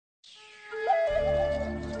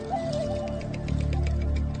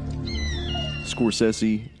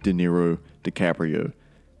Scorsese, De Niro, DiCaprio.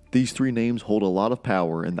 These three names hold a lot of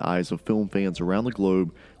power in the eyes of film fans around the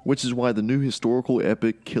globe, which is why the new historical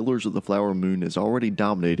epic Killers of the Flower Moon is already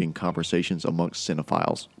dominating conversations amongst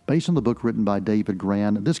cinephiles. Based on the book written by David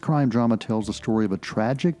Grann, this crime drama tells the story of a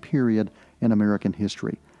tragic period in American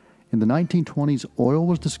history. In the 1920s, oil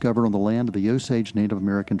was discovered on the land of the Osage Native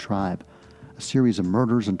American tribe. A series of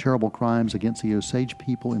murders and terrible crimes against the Osage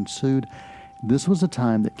people ensued. This was a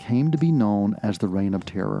time that came to be known as the Reign of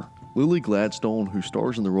Terror. Lily Gladstone, who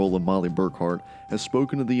stars in the role of Molly Burkhart, has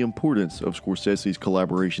spoken of the importance of Scorsese's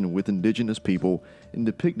collaboration with indigenous people in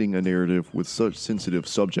depicting a narrative with such sensitive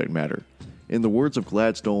subject matter. In the words of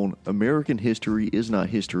Gladstone, American history is not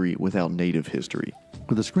history without Native history.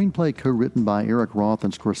 With a screenplay co-written by Eric Roth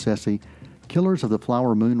and Scorsese, Killers of the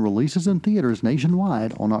Flower Moon releases in theaters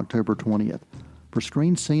nationwide on October 20th. For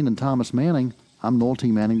Screen Scene and Thomas Manning, I'm Noel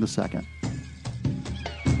T. Manning II.